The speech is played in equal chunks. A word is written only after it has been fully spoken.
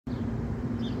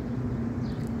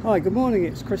Hi, good morning.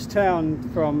 It's Chris Town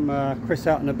from Chris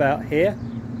Out and About here.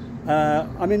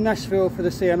 I'm in Nashville for the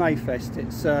CMA Fest.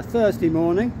 It's Thursday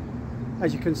morning.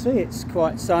 As you can see, it's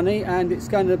quite sunny and it's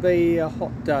going to be a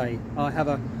hot day. I have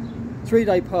a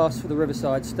 3-day pass for the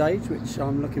Riverside stage, which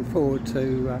I'm looking forward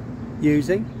to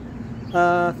using.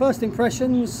 First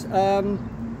impressions,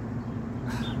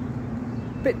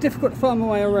 bit difficult to find my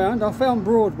way around. I found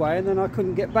Broadway and then I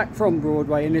couldn't get back from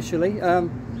Broadway initially.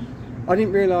 I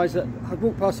didn't realise that I'd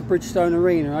walked past the Bridgestone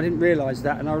Arena. I didn't realise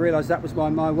that, and I realised that was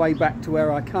my way back to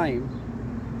where I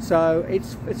came. So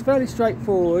it's fairly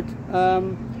straightforward,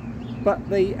 but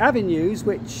the avenues,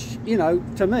 which, you know,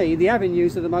 to me the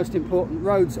avenues are the most important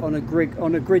roads on a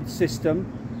grid system.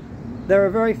 There are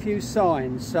very few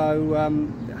signs, so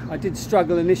I did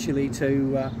struggle initially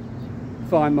to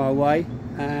find my way,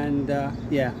 and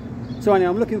yeah. So anyway,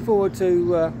 I'm looking forward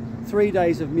to 3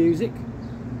 days of music.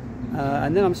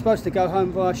 And then I'm supposed to go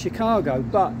home via Chicago,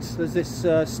 but there's this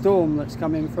storm that's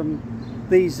coming from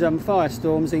these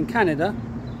firestorms in Canada,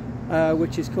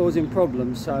 which is causing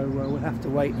problems, so we'll have to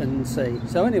wait and see.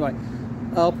 So anyway,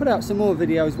 I'll put out some more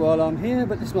videos while I'm here,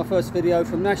 but this is my first video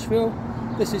from Nashville.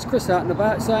 This is Chris Out and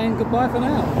About saying goodbye for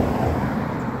now.